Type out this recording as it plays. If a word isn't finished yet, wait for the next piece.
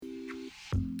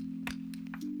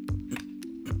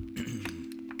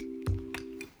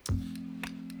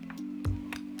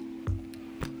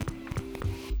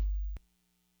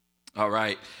All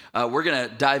right. We're going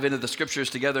to dive into the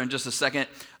scriptures together in just a second.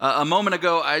 A moment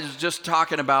ago, I was just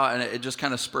talking about, and it just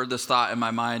kind of spurred this thought in my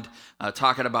mind,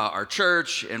 talking about our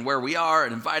church and where we are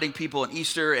and inviting people on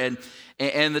Easter. And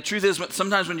the truth is,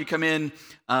 sometimes when you come in,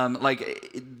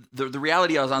 the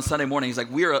reality is on Sunday mornings, like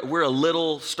we're a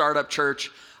little startup church,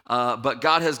 but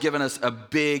God has given us a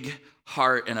big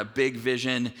heart and a big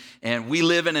vision. And we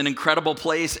live in an incredible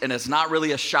place, and it's not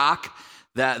really a shock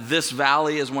that this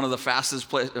valley is one of the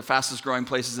fastest growing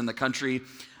places in the country.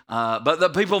 But the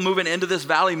people moving into this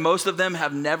valley, most of them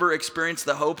have never experienced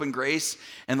the hope and grace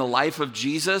and the life of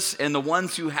Jesus. And the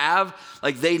ones who have,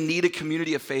 they need a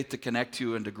community of faith to connect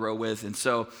to and to grow with. And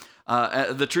so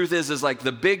the truth is like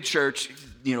the big church,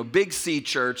 Big C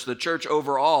church, the church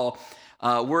overall,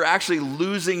 we're actually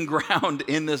losing ground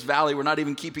in this valley. We're not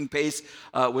even keeping pace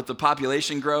with the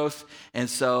population growth. And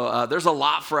so there's a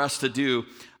lot for us to do.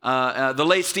 The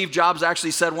late Steve Jobs actually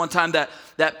said one time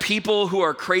that people who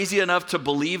are crazy enough to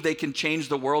believe they can change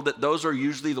the world, that those are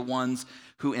usually the ones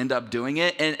who end up doing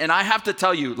it. And I have to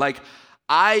tell you,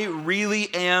 I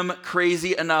really am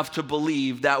crazy enough to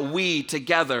believe that we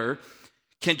together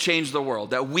can change the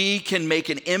world, that we can make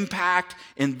an impact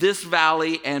in this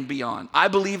valley and beyond. I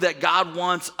believe that God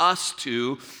wants us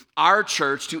our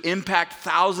church, to impact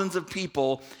thousands of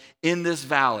people in this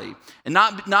valley. And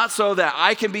not so that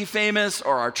I can be famous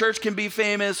or our church can be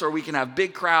famous or we can have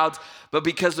big crowds, but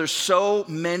because there's so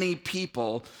many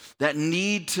people that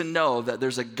need to know that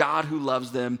there's a God who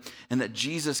loves them and that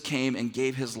Jesus came and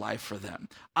gave his life for them.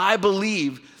 I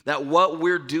believe that what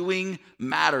we're doing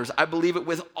matters. I believe it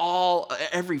with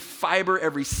every fiber,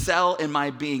 every cell in my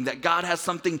being, that God has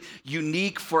something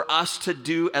unique for us to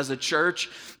do as a church,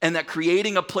 and that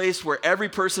creating a place where every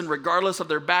person, regardless of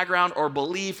their background or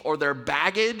belief or their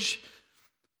baggage,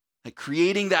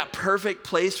 creating that perfect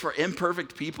place for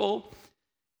imperfect people,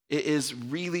 it is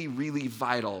really, really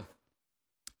vital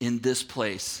in this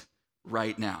place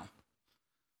right now.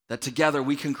 That together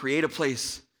we can create a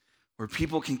place where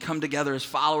people can come together as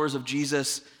followers of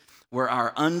Jesus, where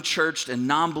our unchurched and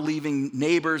non-believing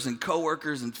neighbors and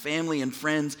coworkers and family and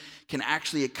friends can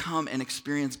actually come and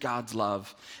experience God's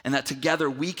love. And that together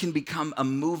we can become a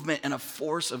movement and a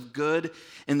force of good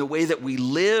in the way that we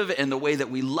live and the way that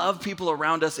we love people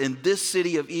around us in this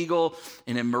city of Eagle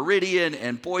and in Meridian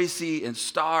and Boise and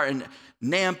Star and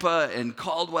Nampa and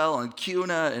Caldwell and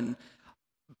Kuna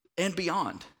and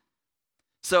beyond.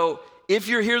 So if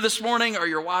you're here this morning or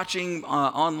you're watching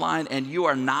online and you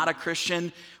are not a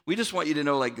Christian, we just want you to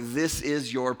know this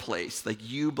is your place.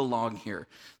 You belong here.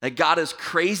 That God is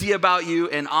crazy about you,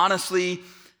 and honestly,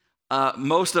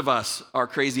 most of us are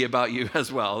crazy about you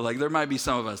as well. There might be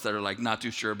some of us that are not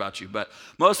too sure about you, but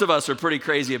most of us are pretty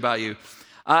crazy about you.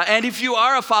 And if you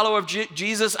are a follower of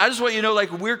Jesus, I just want you to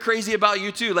know, we're crazy about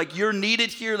you too. You're needed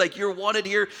here, you're wanted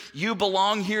here, you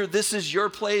belong here, this is your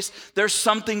place. There's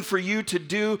something for you to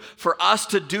do, for us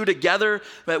to do together,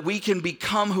 that we can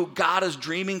become who God is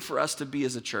dreaming for us to be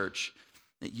as a church,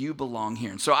 that you belong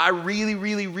here. And so I really,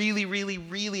 really, really, really,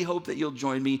 really hope that you'll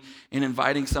join me in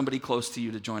inviting somebody close to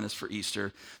you to join us for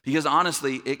Easter, because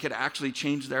honestly, it could actually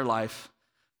change their life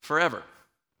forever.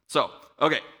 So,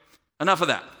 okay, enough of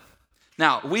that.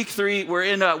 Now, week 3, we're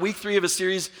in week 3 of a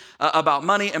series about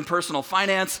money and personal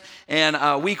finance.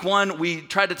 And week 1, we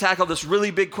tried to tackle this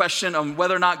really big question on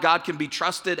whether or not God can be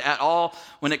trusted at all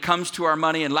when it comes to our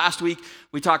money. And last week,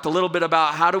 we talked a little bit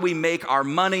about how do we make our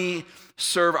money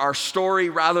serve our story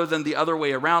rather than the other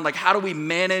way around. How do we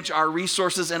manage our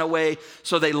resources in a way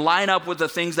so they line up with the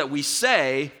things that we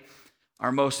say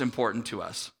are most important to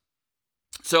us.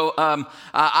 So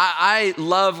I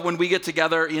love when we get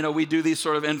together, we do these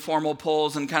sort of informal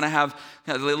polls and kind of have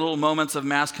little moments of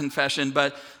mass confession.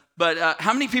 But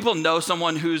how many people know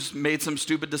someone who's made some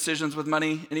stupid decisions with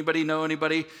money? Anybody know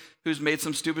anybody who's made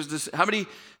some stupid decisions? How many,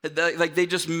 they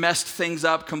just messed things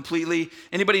up completely?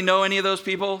 Anybody know any of those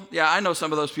people? Yeah, I know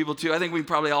some of those people too. I think we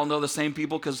probably all know the same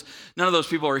people because none of those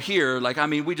people are here.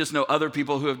 We just know other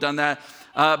people who have done that.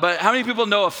 But how many people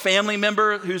know a family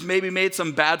member who's maybe made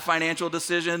some bad financial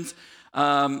decisions?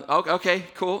 Okay,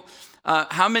 cool.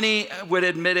 How many would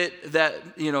admit it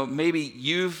that, maybe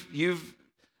you've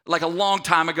a long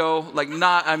time ago,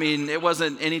 it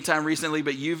wasn't any time recently,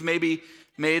 but you've maybe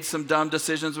made some dumb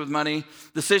decisions with money,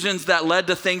 decisions that led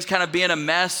to things kind of being a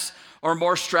mess or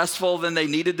more stressful than they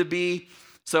needed to be.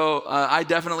 So I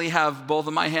definitely have both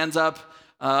of my hands up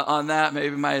on that,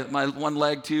 maybe my one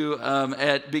leg too,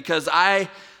 because I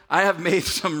have made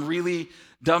some really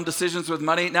dumb decisions with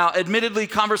money. Now, admittedly,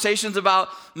 conversations about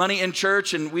money in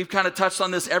church, and we've kind of touched on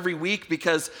this every week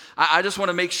because I just want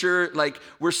to make sure like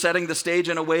we're setting the stage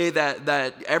in a way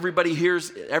that everybody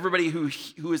hears, everybody who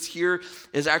is here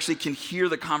is actually can hear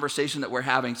the conversation that we're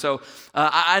having. So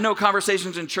I know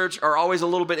conversations in church are always a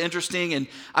little bit interesting, and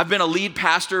I've been a lead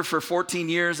pastor for 14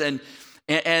 years, and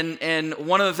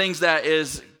one of the things that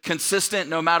is consistent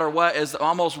no matter what is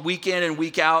almost week in and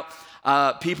week out,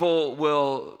 people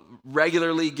will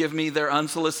regularly give me their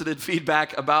unsolicited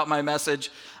feedback about my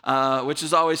message, which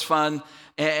is always fun.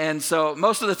 And so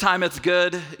most of the time it's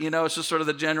good. It's just sort of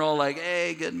the general like,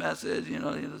 hey, good message,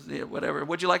 whatever.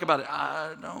 What'd you like about it?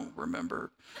 I don't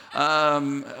remember.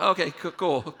 Okay,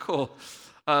 cool.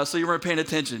 So you weren't paying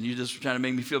attention. You just were trying to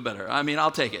make me feel better. I mean,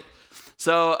 I'll take it.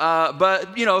 So,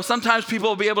 but sometimes people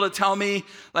will be able to tell me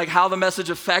like how the message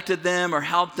affected them or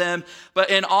helped them. But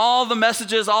in all the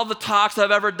messages, all the talks I've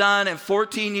ever done in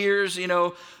 14 years,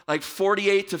 like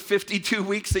 48 to 52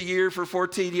 weeks a year for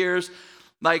 14 years,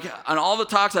 like on all the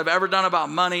talks I've ever done about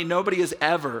money, nobody has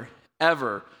ever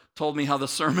told me how the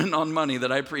sermon on money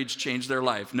that I preached changed their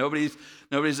life. Nobody's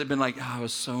been like, oh, I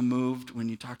was so moved when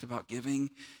you talked about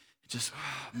giving. It just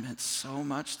meant so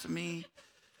much to me.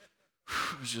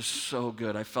 It was just so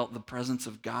good. I felt the presence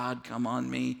of God come on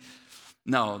me.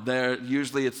 No,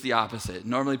 usually it's the opposite.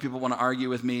 Normally people want to argue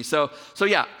with me. So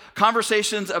yeah,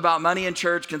 conversations about money in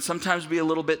church can sometimes be a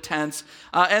little bit tense.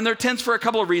 And they're tense for a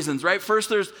couple of reasons, right? First,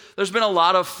 there's been a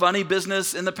lot of funny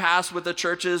business in the past with the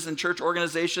churches and church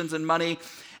organizations and money.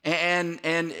 And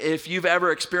if you've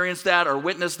ever experienced that or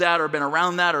witnessed that or been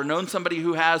around that or known somebody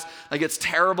who has, like it's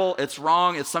terrible, it's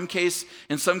wrong, in some cases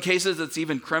it's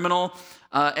even criminal.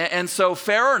 And so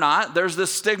fair or not, there's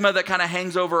this stigma that kind of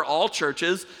hangs over all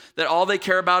churches that all they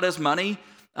care about is money.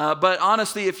 But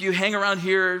honestly, if you hang around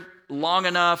here long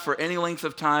enough for any length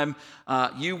of time,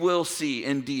 you will see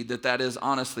indeed that is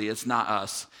honestly, it's not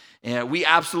us. And we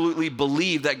absolutely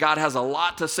believe that God has a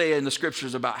lot to say in the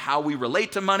scriptures about how we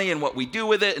relate to money and what we do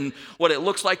with it and what it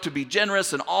looks like to be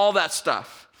generous and all that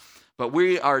stuff. But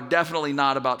we are definitely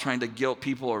not about trying to guilt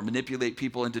people or manipulate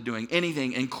people into doing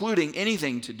anything, including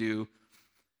anything to do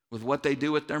with what they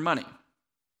do with their money.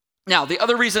 Now, the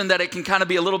other reason that it can kind of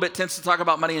be a little bit tense to talk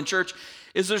about money in church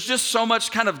is there's just so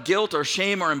much kind of guilt or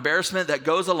shame or embarrassment that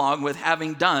goes along with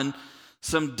having done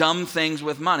some dumb things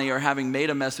with money or having made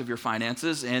a mess of your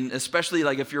finances, and especially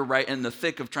like if you're right in the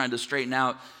thick of trying to straighten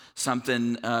out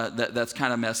something that's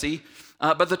kind of messy.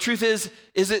 But the truth is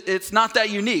it's not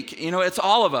that unique. It's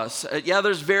all of us. Yeah,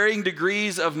 there's varying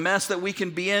degrees of mess that we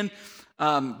can be in,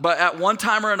 but at one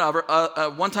time or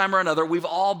another, we've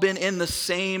all been in the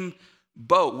same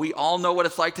boat. We all know what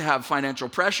it's like to have financial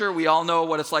pressure. We all know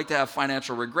what it's like to have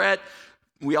financial regret.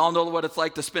 We all know what it's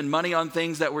like to spend money on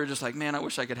things that we're just like, man, I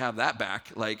wish I could have that back.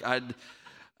 Like I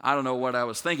don't know what I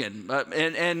was thinking.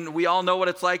 And we all know what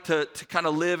it's like to kind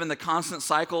of live in the constant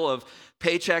cycle of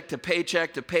paycheck to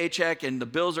paycheck to paycheck, and the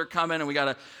bills are coming, and we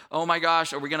gotta, oh my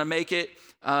gosh, are we gonna make it?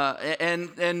 And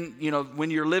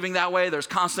when you're living that way, there's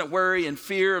constant worry and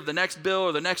fear of the next bill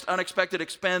or the next unexpected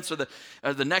expense or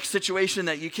the next situation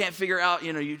that you can't figure out.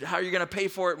 How are you gonna pay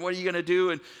for it? And what are you gonna do?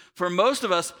 And for most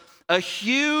of us, a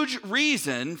huge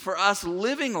reason for us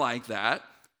living like that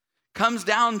comes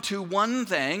down to one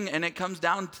thing, and it comes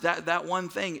down to that one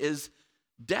thing is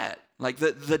debt, like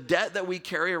the debt that we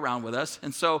carry around with us.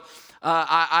 And so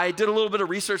I did a little bit of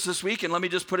research this week, and let me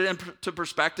just put it into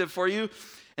perspective for you,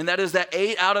 and that is that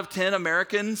 8 out of 10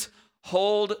 Americans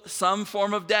hold some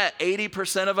form of debt.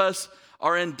 80% of us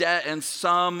are in debt in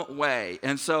some way.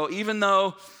 And so even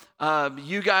though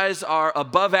you guys are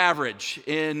above average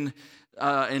in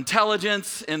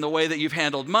intelligence, in the way that you've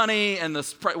handled money, and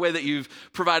the way that you've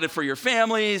provided for your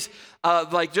families.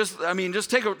 Just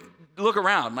take a look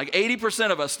around. Like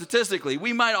 80% of us, statistically,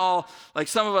 we might all, like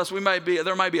some of us,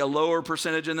 there might be a lower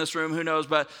percentage in this room, who knows,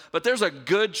 but there's a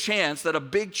good chance that a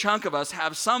big chunk of us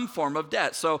have some form of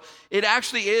debt. So it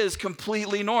actually is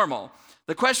completely normal.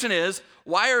 The question is,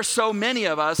 why are so many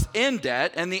of us in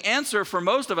debt? And the answer for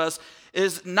most of us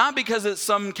is not because it's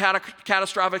some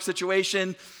catastrophic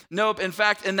situation. Nope. In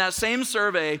fact, in that same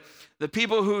survey, the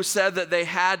people who said that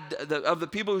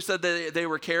they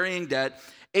were carrying debt,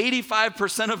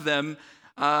 85% of them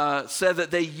said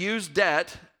that they used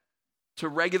debt to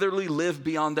regularly live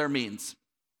beyond their means.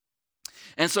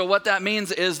 And so what that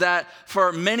means is that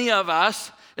for many of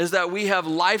us is that we have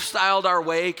lifestyled our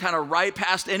way kind of right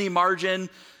past any margin,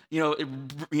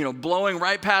 blowing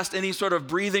right past any sort of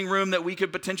breathing room that we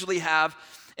could potentially have.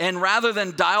 And rather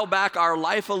than dial back our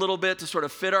life a little bit to sort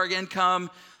of fit our income,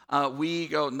 we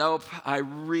go, nope, I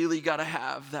really got to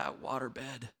have that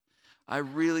waterbed. I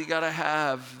really got to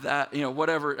have that,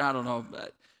 whatever, I don't know.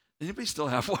 Anybody still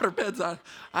have water beds? I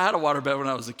had a water bed when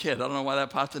I was a kid. I don't know why that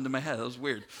popped into my head. That was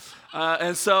weird.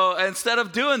 And so instead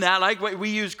of doing that, like we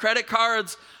use credit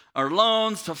cards or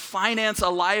loans to finance a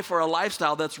life or a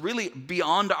lifestyle that's really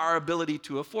beyond our ability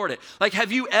to afford it. Like,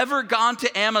 have you ever gone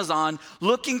to Amazon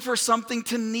looking for something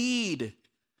to need?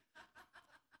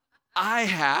 I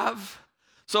have.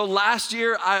 So last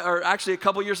year, or actually a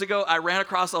couple years ago, I ran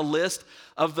across a list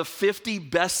of the 50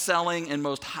 best-selling and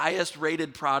most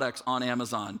highest-rated products on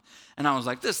Amazon. And I was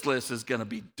like, this list is going to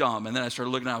be dumb. And then I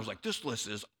started looking at it, I was like, this list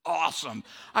is awesome.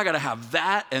 I got to have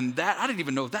that and that. I didn't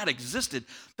even know that existed.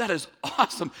 That is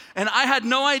awesome. And I had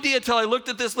no idea until I looked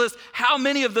at this list how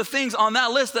many of the things on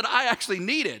that list that I actually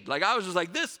needed. Like, I was just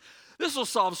like, this will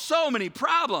solve so many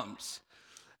problems.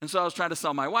 And so I was trying to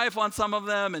sell my wife on some of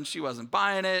them, and she wasn't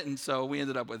buying it, and so we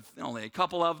ended up with only a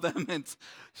couple of them. And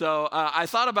so I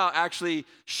thought about actually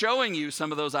showing you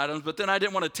some of those items, but then I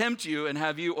didn't want to tempt you and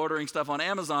have you ordering stuff on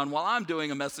Amazon while I'm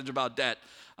doing a message about debt.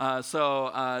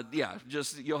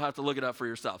 You'll have to look it up for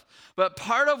yourself. But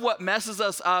part of what messes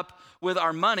us up with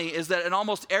our money is that in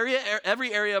almost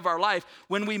every area of our life,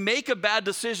 when we make a bad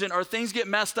decision or things get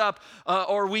messed up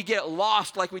or we get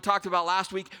lost, like we talked about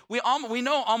last week, we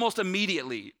know almost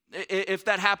immediately if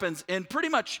that happens in pretty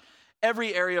much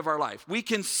every area of our life. We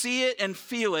can see it and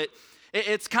feel it.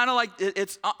 It's kind of like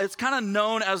it's kind of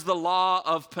known as the law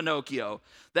of Pinocchio,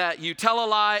 that you tell a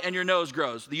lie and your nose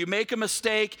grows. You make a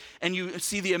mistake and you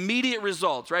see the immediate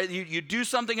results, right? You do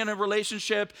something in a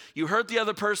relationship, you hurt the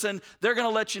other person, they're going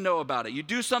to let you know about it. You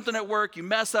do something at work, you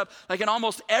mess up. Like in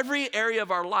almost every area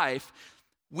of our life,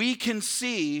 we can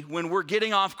see when we're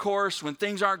getting off course, when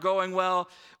things aren't going well,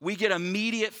 we get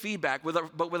immediate feedback.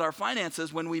 But with our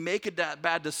finances, when we make a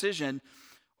bad decision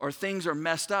or things are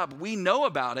messed up, we know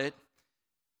about it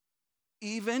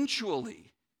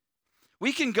eventually.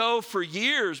 We can go for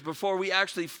years before we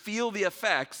actually feel the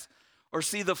effects or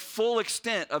see the full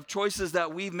extent of choices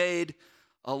that we made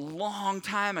a long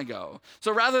time ago.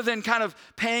 So rather than kind of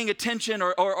paying attention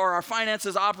or our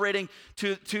finances operating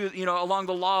to along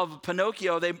the law of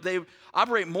Pinocchio, they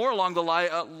operate more along the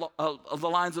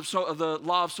lines of the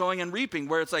law of sowing and reaping,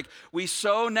 where it's like we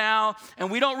sow now and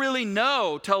we don't really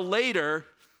know till later.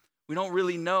 We don't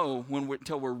really know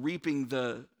until we're reaping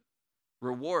the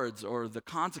rewards or the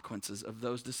consequences of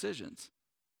those decisions.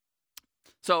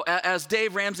 So as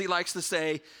Dave Ramsey likes to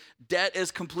say, debt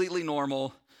is completely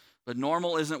normal, but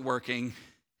normal isn't working.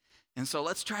 And so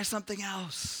let's try something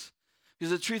else.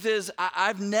 Because the truth is,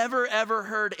 I've never, ever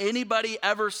heard anybody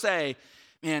ever say,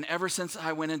 man, ever since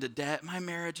I went into debt, my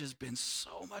marriage has been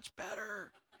so much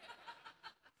better.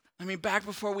 I mean, back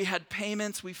before we had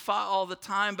payments, we fought all the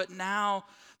time, but now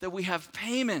that we have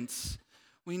payments,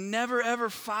 we never, ever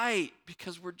fight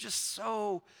because we're just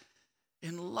so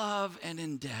in love and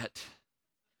in debt.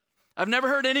 I've never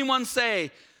heard anyone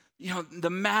say, the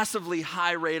massively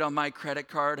high rate on my credit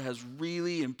card has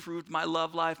really improved my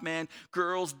love life, man.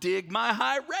 Girls dig my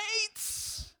high rates.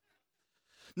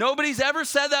 Nobody's ever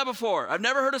said that before. I've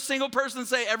never heard a single person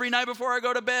say every night before I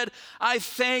go to bed, I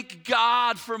thank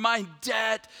God for my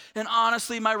debt. And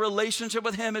honestly, my relationship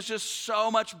with him is just so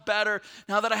much better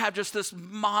now that I have just this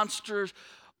monster,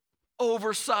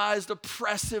 oversized,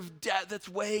 oppressive debt that's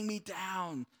weighing me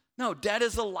down. No, debt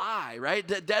is a lie, right?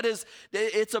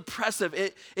 It's oppressive.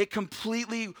 It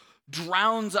completely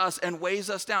drowns us and weighs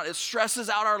us down. It stresses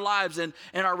out our lives and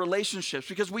our relationships,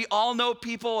 because we all know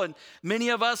people, and many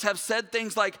of us have said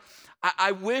things like,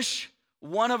 I wish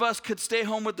one of us could stay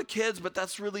home with the kids, but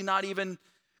that's really not even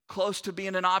close to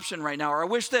being an option right now. Or I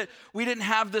wish that we didn't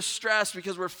have this stress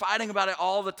because we're fighting about it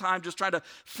all the time, just trying to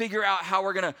figure out how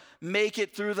we're going to make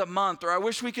it through the month. Or I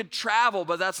wish we could travel,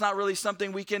 but that's not really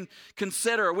something we can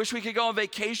consider. I wish we could go on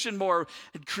vacation more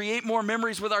and create more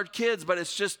memories with our kids, but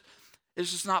it's just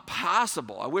not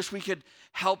possible. I wish we could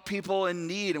help people in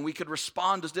need and we could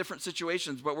respond to different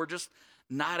situations, but we're just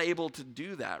not able to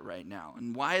do that right now.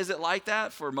 And why is it like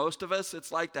that? For most of us,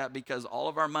 it's like that because all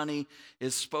of our money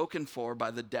is spoken for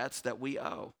by the debts that we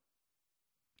owe.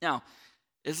 Now,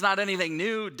 it's not anything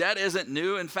new. Debt isn't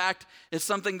new. In fact, it's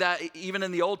something that even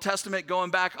in the Old Testament,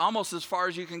 going back almost as far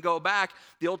as you can go back,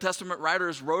 the Old Testament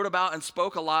writers wrote about and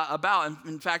spoke a lot about.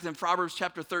 In fact, in Proverbs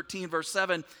chapter 13, verse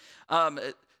 7,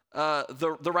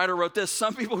 the writer wrote this: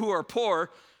 some people who are poor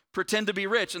pretend to be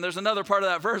rich. And there's another part of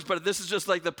that verse, but this is just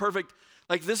like the perfect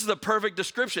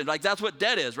description. Like, that's what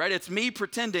debt is, right? It's me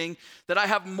pretending that I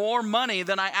have more money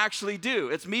than I actually do.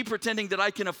 It's me pretending that I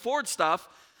can afford stuff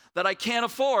that I can't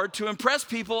afford to impress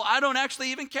people I don't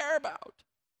actually even care about.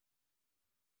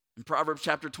 In Proverbs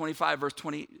chapter 25, verse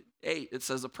 28, it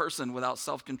says, a person without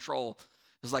self-control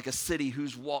is like a city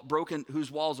whose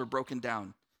walls are broken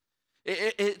down.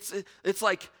 It's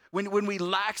like when we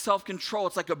lack self-control,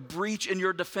 it's like a breach in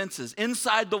your defenses.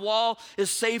 Inside the wall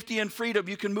is safety and freedom.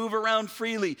 You can move around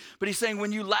freely. But he's saying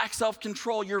when you lack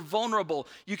self-control, you're vulnerable.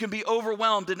 You can be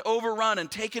overwhelmed and overrun and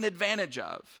taken advantage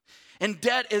of. And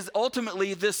debt is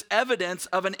ultimately this evidence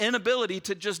of an inability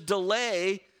to just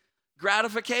delay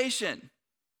gratification.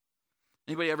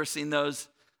 Anybody ever seen those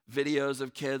videos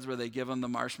of kids where they give them the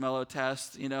marshmallow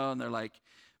test, and they're like,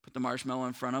 put the marshmallow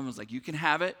in front of them. It's like, you can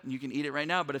have it and you can eat it right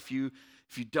now, but if you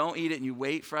don't eat it and you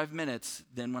wait 5 minutes,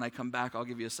 then when I come back, I'll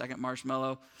give you a second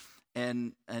marshmallow.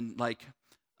 And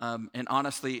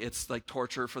honestly, it's like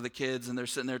torture for the kids, and they're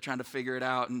sitting there trying to figure it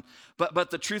out. But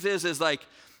the truth is like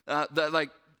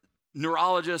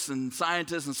neurologists and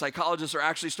scientists and psychologists are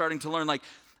actually starting to learn, like,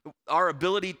 our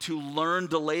ability to learn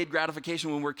delayed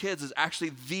gratification when we're kids is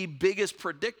actually the biggest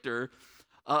predictor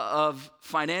of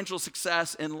financial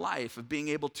success in life, of being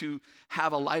able to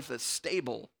have a life that's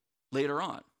stable later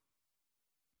on.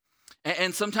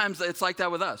 And sometimes it's like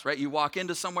that with us, right? You walk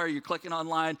into somewhere, you're clicking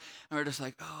online, and we're just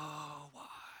like, oh, why?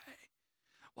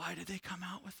 Why did they come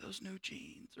out with those new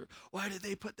jeans? Or why did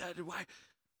they put that?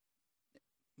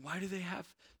 Why do they have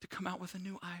to come out with a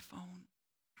new iPhone?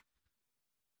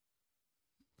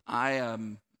 I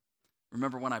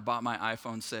remember when I bought my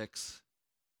iPhone 6.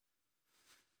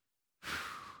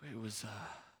 It was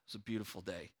a beautiful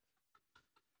day.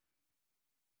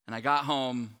 And I got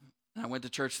home, and I went to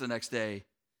church the next day,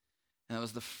 and that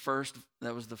was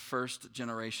the first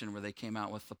generation where they came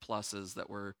out with the pluses that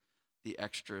were the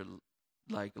extra,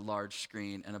 like, large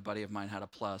screen, and a buddy of mine had a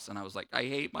plus, and I was like, I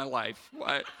hate my life.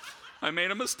 What? I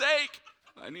made a mistake.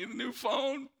 I need a new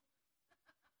phone.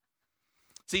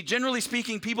 See, generally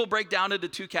speaking, people break down into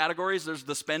two categories. There's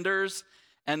the spenders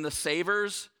and the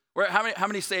savers. How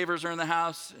many savers are in the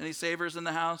house? Any savers in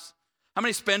the house? How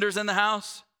many spenders in the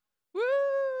house? Woo,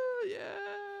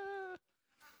 yeah.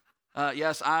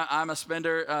 Yes, I'm a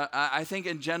spender. I think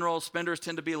in general, spenders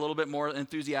tend to be a little bit more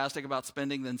enthusiastic about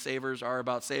spending than savers are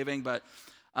about saving. But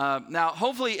now,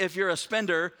 hopefully, if you're a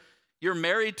spender, you're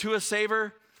married to a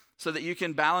saver so that you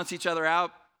can balance each other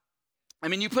out. I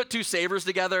mean, you put two savers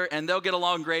together, and they'll get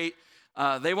along great.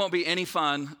 They won't be any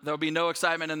fun. There'll be no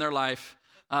excitement in their life.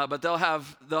 But they'll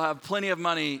have plenty of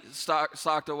money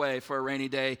stocked away for a rainy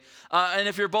day. And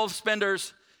if you're both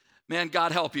spenders, man,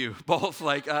 God help you both.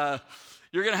 Like,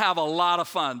 you're going to have a lot of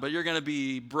fun, but you're going to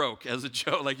be broke as a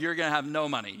joke. Like, you're going to have no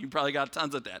money. You probably got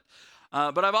tons of debt.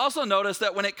 But I've also noticed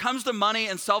that when it comes to money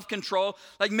and self-control,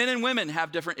 like, men and women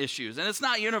have different issues. And it's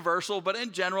not universal, but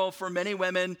in general, for many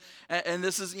women, and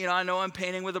this is, I know I'm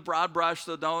painting with a broad brush,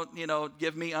 so don't,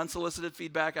 give me unsolicited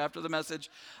feedback after the message.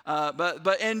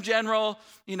 But in general,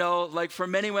 like, for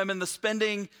many women, the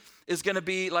spending is going to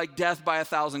be like death by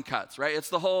 1,000 cuts, right? It's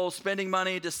the whole spending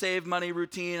money to save money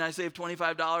routine. I save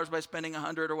 $25 by spending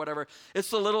 $100 or whatever. It's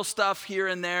the little stuff here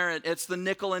and there. It's the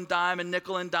nickel and dime and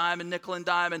nickel and dime and nickel and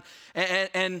dime.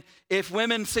 And if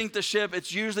women sink the ship,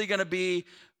 it's usually going to be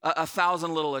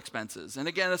 1,000 little expenses. And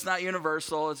again, it's not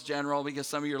universal, it's general, because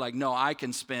some of you are like, no, I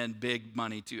can spend big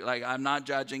money too. Like, I'm not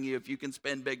judging you if you can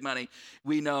spend big money.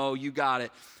 We know you got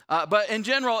it. But in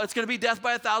general, it's going to be death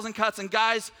by 1,000 cuts. And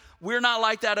guys, we're not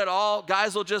like that at all.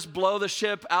 Guys will just blow the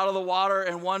ship out of the water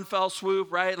in one fell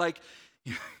swoop, right? Like,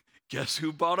 guess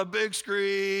who bought a big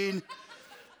screen?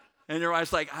 And your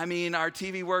wife's like, I mean, our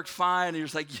TV worked fine. And you're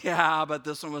just like, yeah, but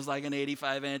this one was like an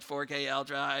 85-inch 4K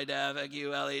Ultra High Def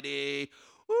QLED.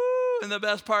 Woo! And the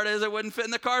best part is it wouldn't fit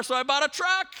in the car, so I bought a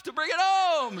truck to bring it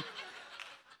home.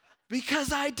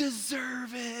 Because I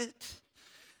deserve it.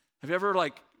 Have you ever,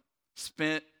 like,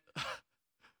 spent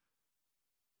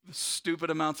stupid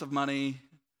amounts of money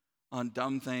on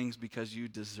dumb things because you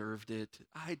deserved it?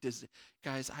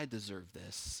 Guys, I deserve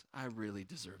this. I really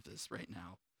deserve this right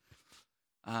now.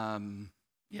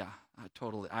 Yeah,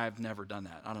 I've never done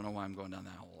that. I don't know why I'm going down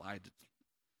that hole.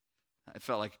 I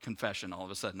felt like a confession all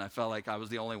of a sudden. I felt like I was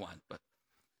the only one. But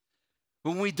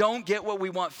when we don't get what we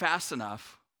want fast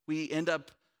enough, we end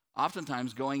up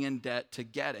oftentimes going in debt to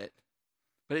get it.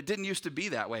 But it didn't used to be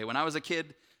that way. When I was a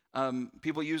kid,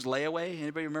 people used layaway.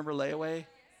 Anybody remember layaway?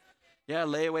 Yeah,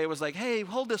 layaway was like, hey,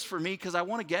 hold this for me because I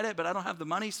want to get it, but I don't have the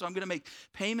money, so I'm going to make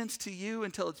payments to you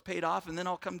until it's paid off, and then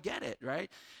I'll come get it, right?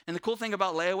 And the cool thing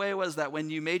about layaway was that when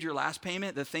you made your last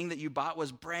payment, the thing that you bought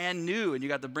was brand new, and you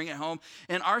got to bring it home.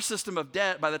 And our system of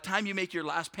debt, by the time you make your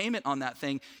last payment on that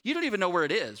thing, you don't even know where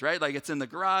it is, right? Like, it's in the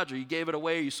garage, or you gave it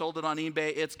away, or you sold it on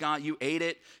eBay, it's gone, you ate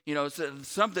it,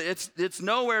 it's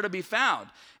nowhere to be found.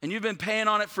 And you've been paying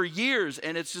on it for years,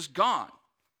 and it's just gone.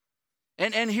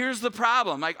 And here's the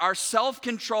problem. Like, our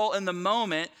self-control in the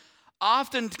moment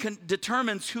often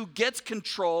determines who gets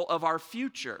control of our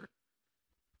future.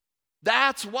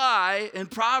 That's why in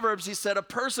Proverbs he said a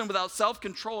person without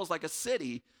self-control is like a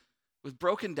city with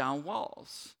broken down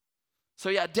walls. So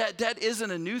yeah, debt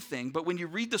isn't a new thing, but when you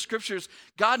read the scriptures,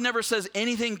 God never says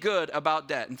anything good about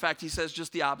debt. In fact, he says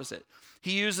just the opposite.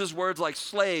 He uses words like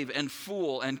slave and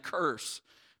fool and curse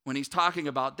when he's talking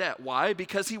about debt. Why?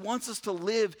 Because he wants us to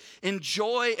live in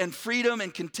joy and freedom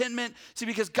and contentment. See,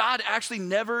 because God actually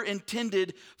never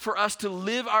intended for us to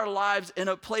live our lives in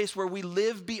a place where we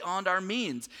live beyond our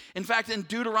means. In fact, in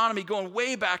Deuteronomy, going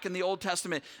way back in the Old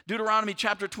Testament, Deuteronomy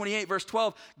chapter 28, verse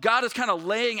 12, God is kind of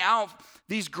laying out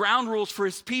these ground rules for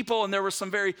his people, and there were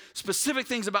some very specific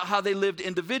things about how they lived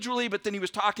individually, but then he was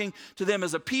talking to them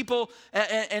as a people.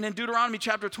 And in Deuteronomy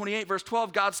chapter 28, verse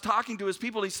 12, God's talking to his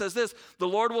people. He says this, the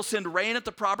Lord will send rain at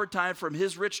the proper time from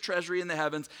his rich treasury in the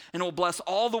heavens, and will bless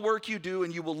all the work you do,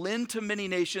 and you will lend to many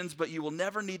nations, but you will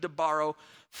never need to borrow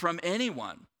from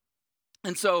anyone.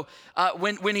 And so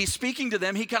when he's speaking to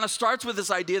them, he kind of starts with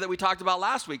this idea that we talked about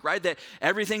last week, right? That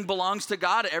everything belongs to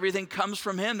God, everything comes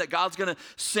from him, that God's going to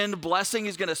send blessing,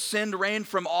 he's going to send rain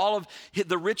from all of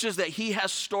the riches that he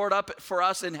has stored up for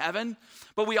us in heaven.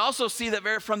 But we also see that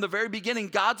from the very beginning,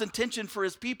 God's intention for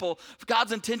his people,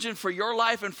 God's intention for your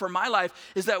life and for my life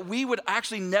is that we would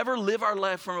actually never live our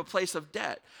life from a place of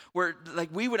debt, where like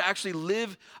we would actually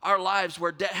live our lives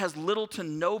where debt has little to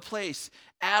no place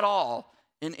at all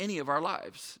in any of our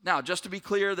lives. Now, just to be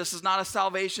clear, this is not a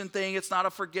salvation thing. It's not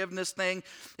a forgiveness thing.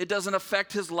 It doesn't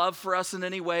affect his love for us in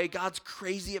any way. God's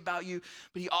crazy about you,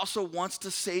 but he also wants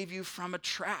to save you from a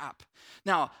trap.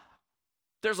 Now,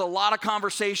 there's a lot of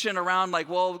conversation around like,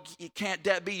 well, can't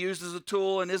debt be used as a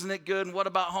tool, and isn't it good, and what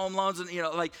about home loans, and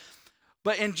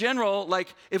but in general,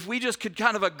 like if we just could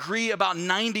kind of agree about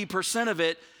 90% of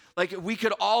it, like we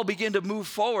could all begin to move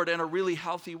forward in a really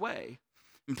healthy way.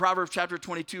 In Proverbs chapter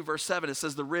 22, verse 7, it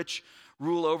says, the rich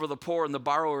rule over the poor and the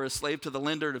borrower is slave to the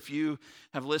lender. And if you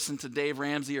have listened to Dave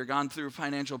Ramsey or gone through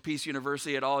Financial Peace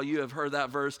University at all, you have heard that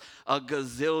verse a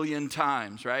gazillion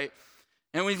times, right?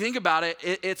 And when you think about it,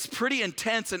 it's pretty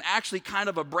intense and actually kind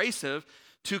of abrasive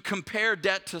to compare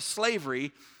debt to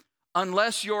slavery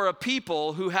unless you're a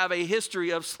people who have a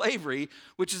history of slavery,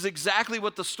 which is exactly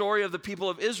what the story of the people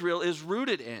of Israel is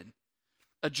rooted in.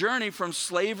 A journey from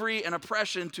slavery and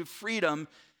oppression to freedom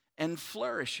and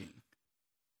flourishing.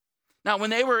 Now,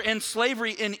 when they were in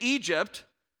slavery in Egypt,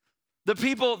 the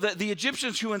people, the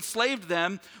Egyptians who enslaved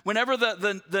them, whenever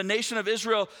the nation of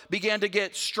Israel began to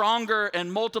get stronger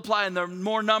and multiply in their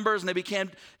more numbers, and they began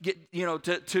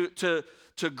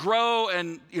to grow,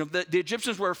 and the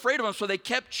Egyptians were afraid of them, so they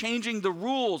kept changing the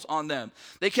rules on them.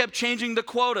 They kept changing the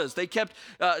quotas. They kept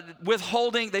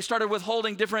withholding. They started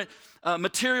withholding different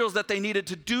materials that they needed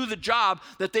to do the job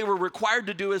that they were required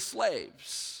to do as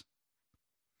slaves.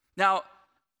 Now,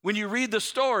 when you read the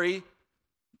story,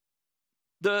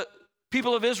 the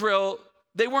people of Israel,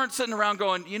 they weren't sitting around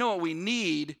going, you know what we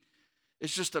need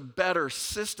is just a better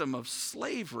system of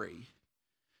slavery.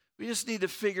 We just need to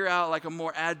figure out like a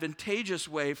more advantageous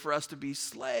way for us to be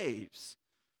slaves.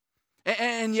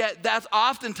 And yet that's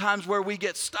oftentimes where we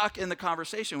get stuck in the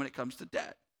conversation when it comes to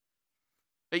debt.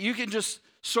 That you can just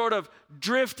sort of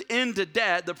drift into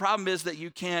debt. The problem is that you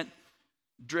can't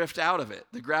drift out of it.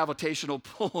 The gravitational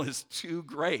pull is too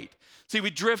great. See,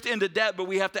 we drift into debt, but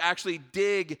we have to actually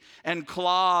dig and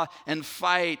claw and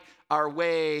fight our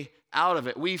way out of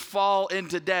it. We fall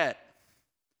into debt,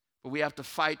 but we have to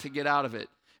fight to get out of it.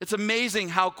 It's amazing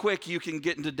how quick you can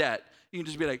get into debt. You can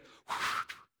just be like,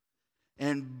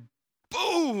 and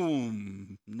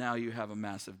boom, now you have a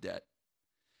massive debt.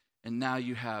 And now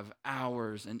you have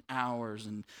hours and hours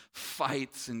and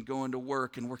fights and going to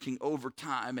work and working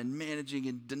overtime and managing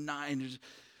and denying and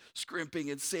scrimping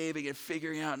and saving and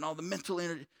figuring out and all the mental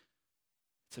energy.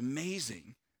 It's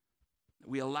amazing that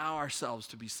we allow ourselves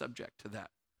to be subject to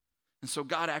that. And so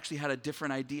God actually had a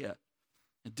different idea,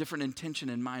 a different intention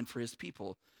in mind for his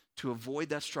people to avoid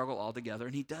that struggle altogether.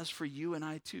 And he does for you and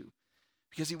I too,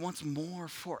 because he wants more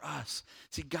for us.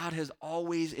 See, God has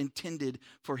always intended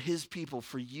for his people,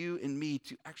 for you and me,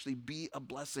 to actually be a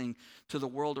blessing to the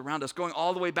world around us. Going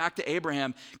all the way back to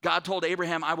Abraham, God told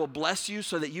Abraham, I will bless you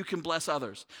so that you can bless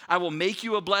others. I will make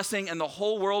you a blessing and the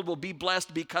whole world will be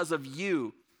blessed because of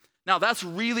you. Now, that's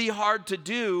really hard to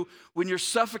do when you're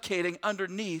suffocating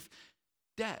underneath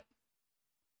debt.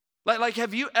 Like,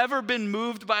 have you ever been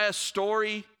moved by a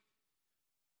story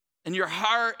and your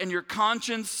heart and your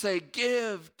conscience say,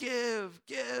 give, give,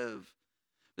 give?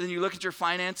 But then you look at your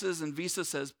finances and Visa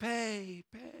says, pay,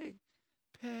 pay,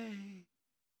 pay.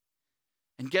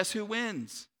 And guess who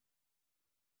wins?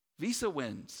 Visa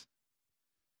wins.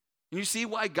 And you see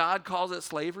why God calls it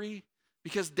slavery?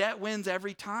 Because debt wins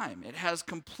every time. It has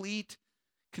complete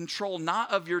control,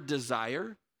 not of your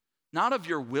desire, not of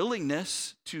your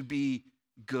willingness to be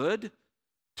good,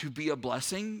 to be a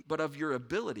blessing, but of your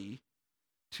ability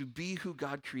to be who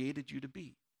God created you to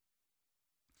be.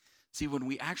 See, when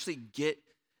we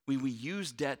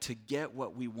use debt to get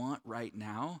what we want right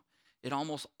now, it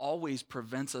almost always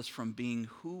prevents us from being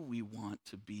who we want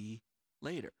to be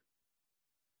later.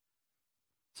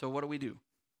 So what do?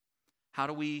 How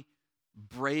do we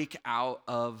break out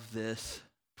of this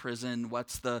prison?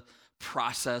 What's the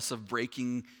process of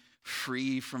breaking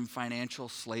free from financial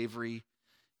slavery?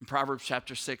 In Proverbs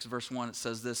chapter 6, verse 1, it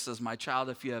says this, says, "My child,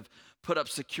 if you have put up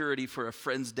security for a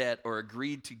friend's debt or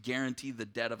agreed to guarantee the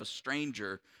debt of a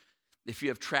stranger, if you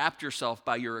have trapped yourself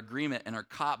by your agreement and are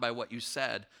caught by what you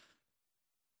said,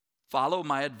 follow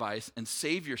my advice and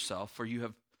save yourself, for you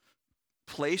have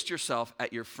placed yourself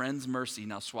at your friend's mercy.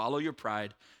 Now swallow your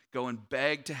pride. Go and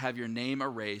beg to have your name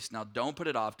erased. Now don't put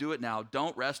it off. Do it now.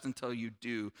 Don't rest until you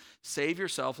do. Save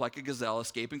yourself like a gazelle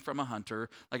escaping from a hunter,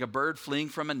 like a bird fleeing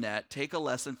from a net. Take a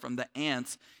lesson from the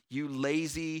ants, you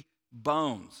lazy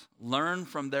bones. Learn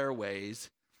from their ways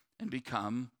and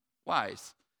become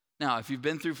wise." Now, if you've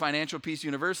been through Financial Peace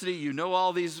University, you know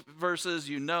all these verses.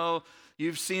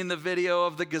 You've seen the video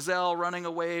of the gazelle running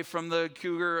away from the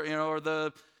cougar, or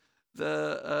the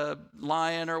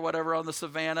lion or whatever on the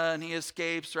savannah, and he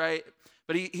escapes, right?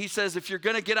 But he says, if you're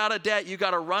going to get out of debt, you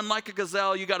got to run like a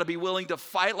gazelle. You got to be willing to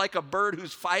fight like a bird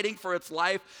who's fighting for its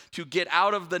life to get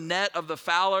out of the net of the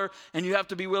fowler, and you have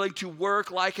to be willing to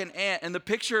work like an ant. And the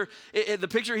picture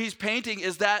he's painting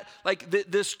is that like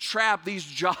this trap, these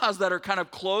jaws that are kind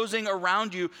of closing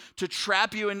around you to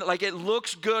trap you, and like it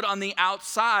looks good on the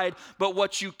outside, but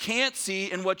what you can't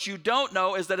see and what you don't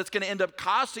know is that it's going to end up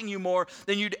costing you more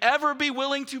than you'd ever be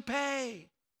willing to pay.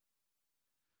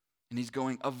 And he's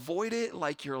going, avoid it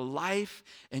like your life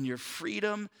and your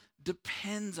freedom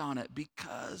depends on it,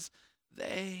 because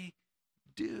they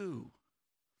do.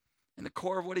 And the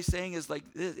core of what he's saying is like,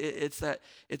 it's that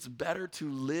it's better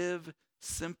to live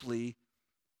simply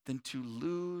than to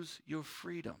lose your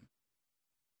freedom.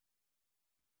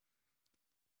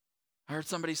 I heard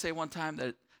somebody say one time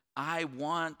that I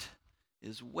want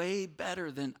is way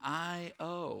better than I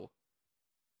owe.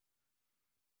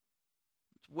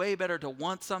 Way better to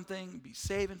want something, be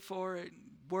saving for it,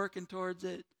 working towards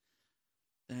it,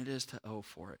 than it is to owe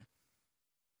for it.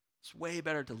 It's way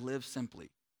better to live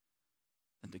simply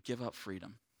than to give up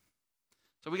freedom.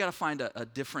 So we got to find a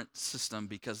different system,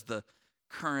 because the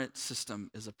current system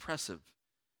is oppressive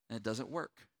and it doesn't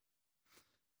work.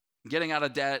 Getting out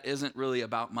of debt isn't really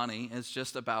about money. It's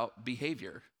just about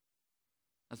behavior.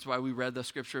 That's why we read the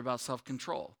scripture about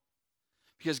self-control.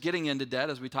 Because getting into debt,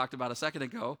 as we talked about a second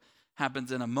ago,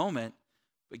 happens in a moment,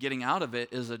 but getting out of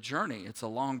it is a journey. It's a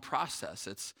long process.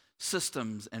 It's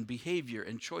systems and behavior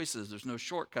and choices. There's no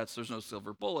shortcuts. There's no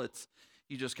silver bullets.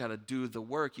 You just got to do the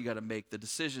work. You got to make the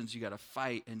decisions. You got to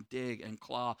fight and dig and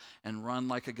claw and run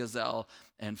like a gazelle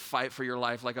and fight for your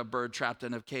life like a bird trapped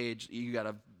in a cage. You got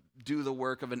to do the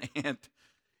work of an ant.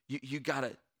 You got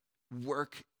to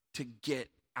work to get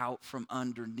out from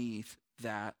underneath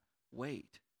that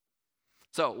weight.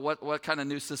 So what kind of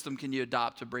new system can you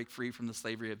adopt to break free from the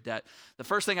slavery of debt? The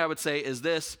first thing I would say is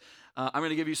this. I'm going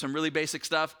to give you some really basic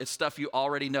stuff. It's stuff you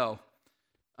already know.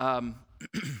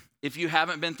 If you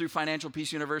haven't been through Financial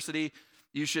Peace University,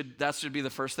 that should be the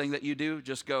first thing that you do.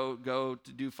 Just go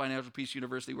to do Financial Peace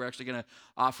University. We're actually going to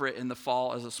offer it in the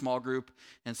fall as a small group.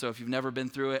 And so if you've never been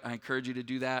through it, I encourage you to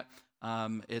do that.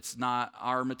 It's not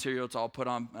our material. It's all put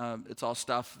on. It's all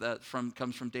stuff that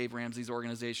comes from Dave Ramsey's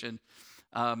organization.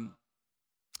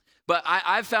 But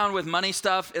I've found with money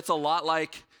stuff, it's a lot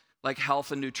like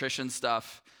health and nutrition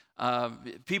stuff.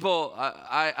 People,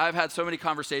 I've had so many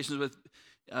conversations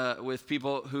with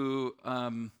people who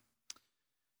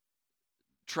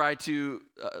try to,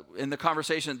 in the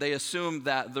conversation, they assume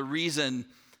that the reason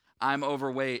I'm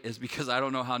overweight is because I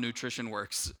don't know how nutrition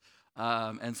works.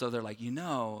 And so they're like,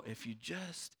 if you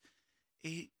just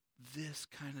ate this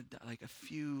kind of, like a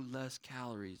few less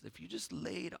calories, if you just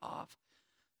laid off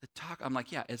the taco, I'm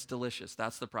like, yeah, it's delicious.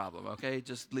 That's the problem, okay?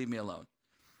 Just leave me alone.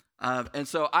 And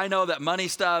so I know that money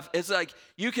stuff, it's like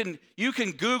you can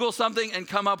Google something and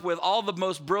come up with all the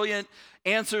most brilliant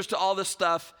answers to all this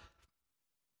stuff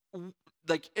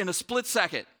like in a split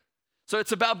second. So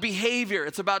it's about behavior.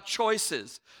 It's about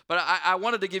choices. But I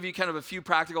wanted to give you kind of a few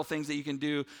practical things that you can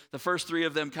do. The first three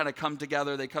of them kind of come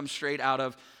together. They come straight out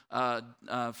of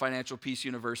Financial Peace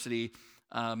University.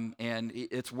 and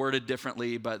it's worded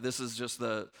differently, but this is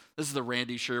the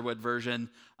Randy Sherwood version.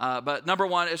 But number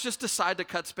one is just decide to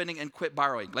cut spending and quit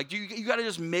borrowing. Like you got to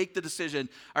just make the decision.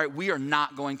 All right, we are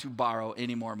not going to borrow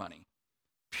any more money.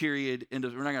 Period. We're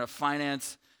not going to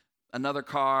finance another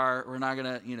car. We're not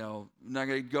going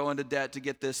to go into debt to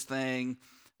get this thing.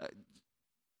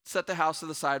 Set the house to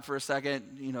the side for a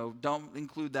second. Don't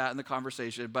include that in the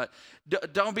conversation. But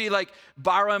don't be like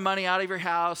borrowing money out of your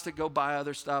house to go buy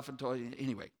other stuff.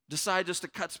 Anyway, decide just to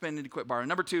cut spending to quit borrowing.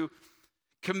 Number two,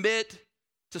 commit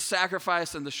to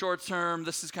sacrifice in the short term.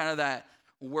 This is kind of that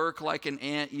work like an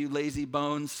ant, you lazy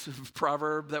bones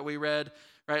proverb that we read,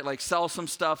 right? Like sell some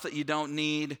stuff that you don't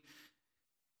need.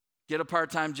 Get a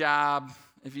part-time job.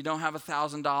 If you don't have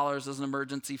 $1,000 as an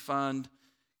emergency fund,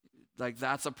 like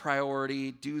that's a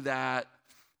priority. Do that.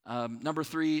 Number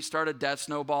three, start a debt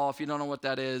snowball. If you don't know what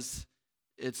that is,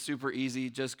 it's super easy.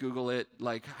 Just Google it,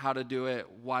 like how to do it,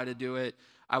 why to do it.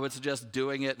 I would suggest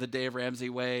doing it the Dave Ramsey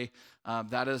way.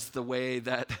 That is the way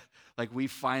that like we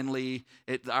finally,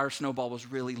 our snowball was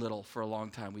really little for a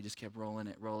long time. We just kept rolling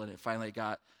it. Finally it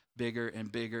got bigger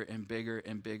and bigger and bigger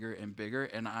and bigger and bigger.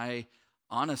 And I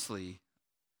honestly,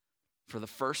 for the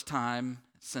first time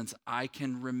since I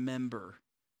can remember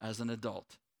as an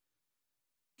adult,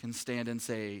 can stand and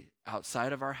say,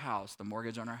 outside of our house, the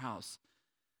mortgage on our house,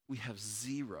 we have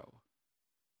zero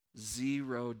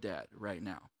debt right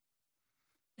now.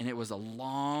 And it was a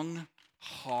long,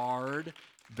 hard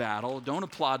battle. Don't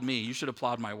applaud me. You should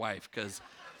applaud my wife, because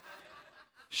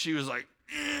she was like,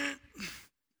 and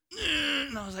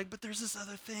I was like, but there's this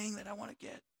other thing that I want to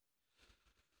get.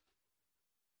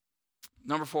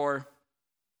 Number four,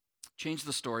 change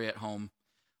the story at home.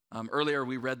 Earlier,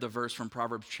 we read the verse from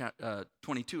Proverbs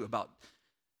 22 about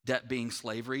debt being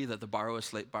slavery, that the borrower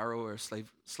is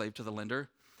slave to the lender.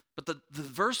 But the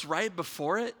verse right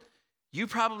before it, you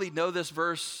probably know this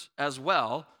verse as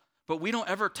well, but we don't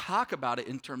ever talk about it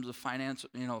in terms of finance,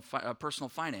 personal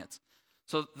finance.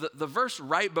 So the verse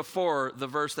right before the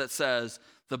verse that says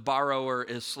the borrower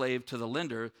is slave to the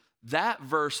lender, that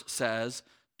verse says,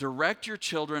 direct your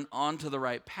children onto the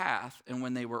right path, and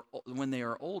when they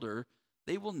are older,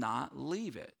 they will not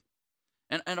leave it.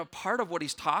 And a part of what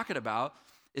he's talking about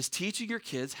is teaching your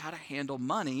kids how to handle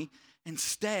money and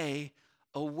stay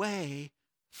away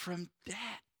from debt.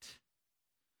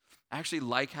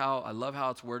 I love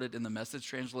how it's worded in the Message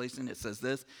translation. It says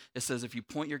this. It says, if you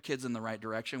point your kids in the right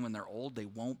direction when they're old, they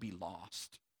won't be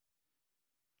lost.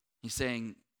 He's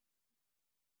saying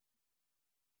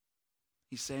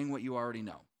what you already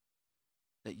know.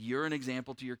 That you're an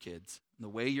example to your kids. The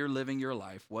way you're living your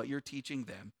life, what you're teaching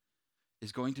them,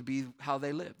 is going to be how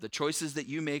they live. The choices that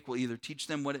you make will either teach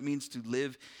them what it means to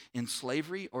live in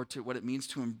slavery or to what it means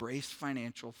to embrace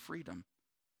financial freedom.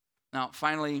 Now,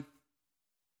 finally,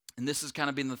 and this has kind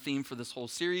of been the theme for this whole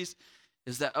series,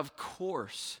 is that, of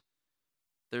course,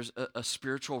 there's a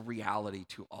spiritual reality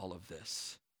to all of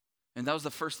this. And that was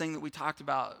the first thing that we talked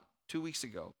about 2 weeks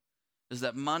ago, is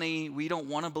that money, we don't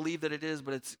want to believe that it is,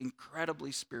 but it's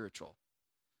incredibly spiritual.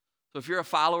 So if you're a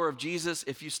follower of Jesus,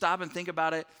 if you stop and think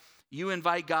about it, you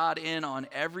invite God in on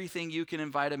everything you can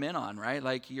invite him in on, right?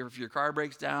 Like if your car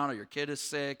breaks down, or your kid is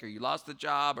sick, or you lost the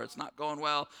job, or it's not going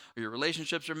well, or your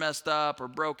relationships are messed up or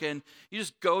broken, you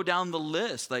just go down the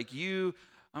list. Like I'm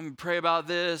going to pray about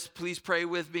this, please pray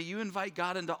with me. You invite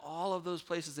God into all of those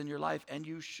places in your life, and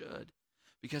you should,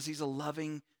 because he's a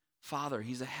loving Father.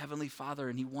 He's a heavenly Father,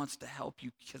 and he wants to help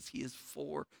you because he is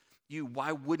for you.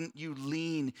 Why wouldn't you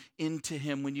lean into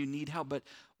him when you need help? But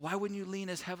why wouldn't you lean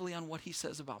as heavily on what he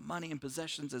says about money and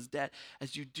possessions as debt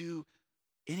as you do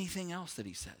anything else that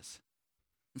he says?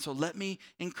 And so let me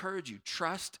encourage you,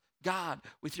 trust God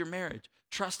with your marriage.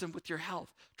 Trust him with your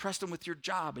health. Trust him with your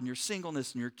job and your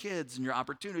singleness and your kids and your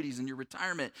opportunities and your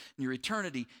retirement and your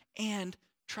eternity. And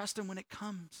trust him when it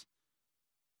comes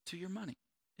to your money.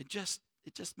 It just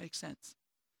makes sense.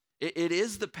 It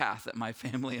is the path that my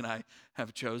family and I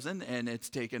have chosen, and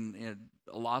it's taken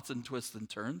lots and twists and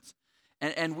turns.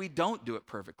 And we don't do it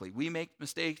perfectly. We make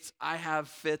mistakes. I have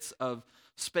fits of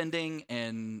spending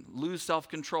and lose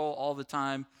self-control all the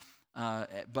time.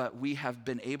 But we have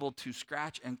been able to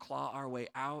scratch and claw our way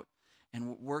out,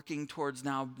 and working towards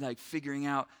now like figuring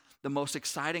out the most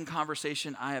exciting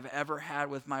conversation I have ever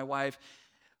had with my wife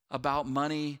about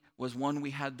money was one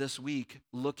we had this week,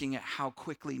 looking at how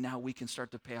quickly now we can start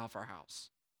to pay off our house.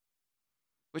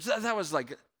 Which that was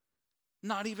like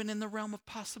not even in the realm of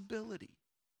possibility.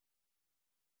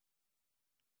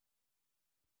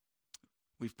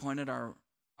 We've pointed our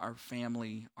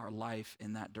family, our life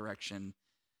in that direction,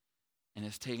 and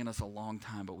it's taken us a long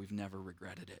time, but we've never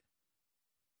regretted it.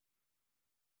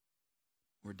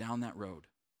 We're down that road.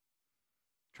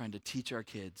 trying to teach our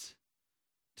kids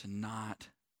to not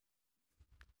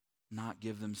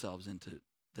give themselves into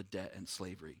the debt and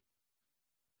slavery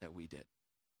that we did.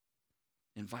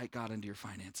 Invite God into your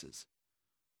finances.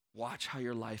 Watch how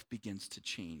your life begins to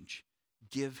change.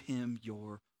 Give him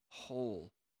your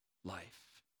whole life.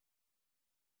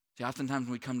 See, oftentimes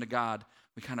when we come to God,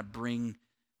 we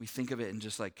think of it in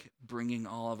just like bringing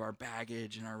all of our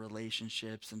baggage and our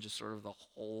relationships and just sort of the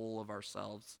whole of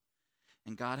ourselves.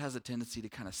 And God has a tendency to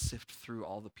kind of sift through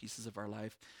all the pieces of our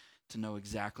life to know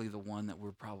exactly the one that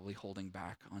we're probably holding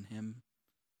back on him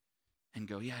and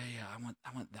go, yeah, I want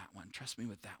that one. Trust me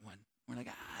with that one. We're like,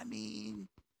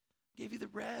 gave you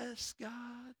the rest,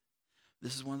 God.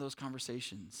 This is one of those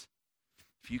conversations.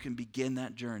 If you can begin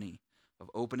that journey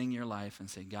of opening your life and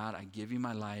say, God, I give you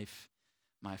my life,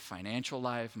 my financial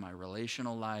life, my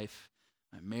relational life,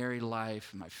 my married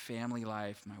life, my family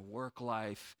life, my work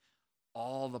life,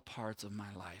 all the parts of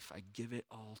my life, I give it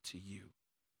all to you.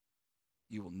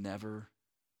 You will never,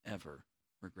 ever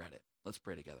regret it. Let's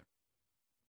pray together.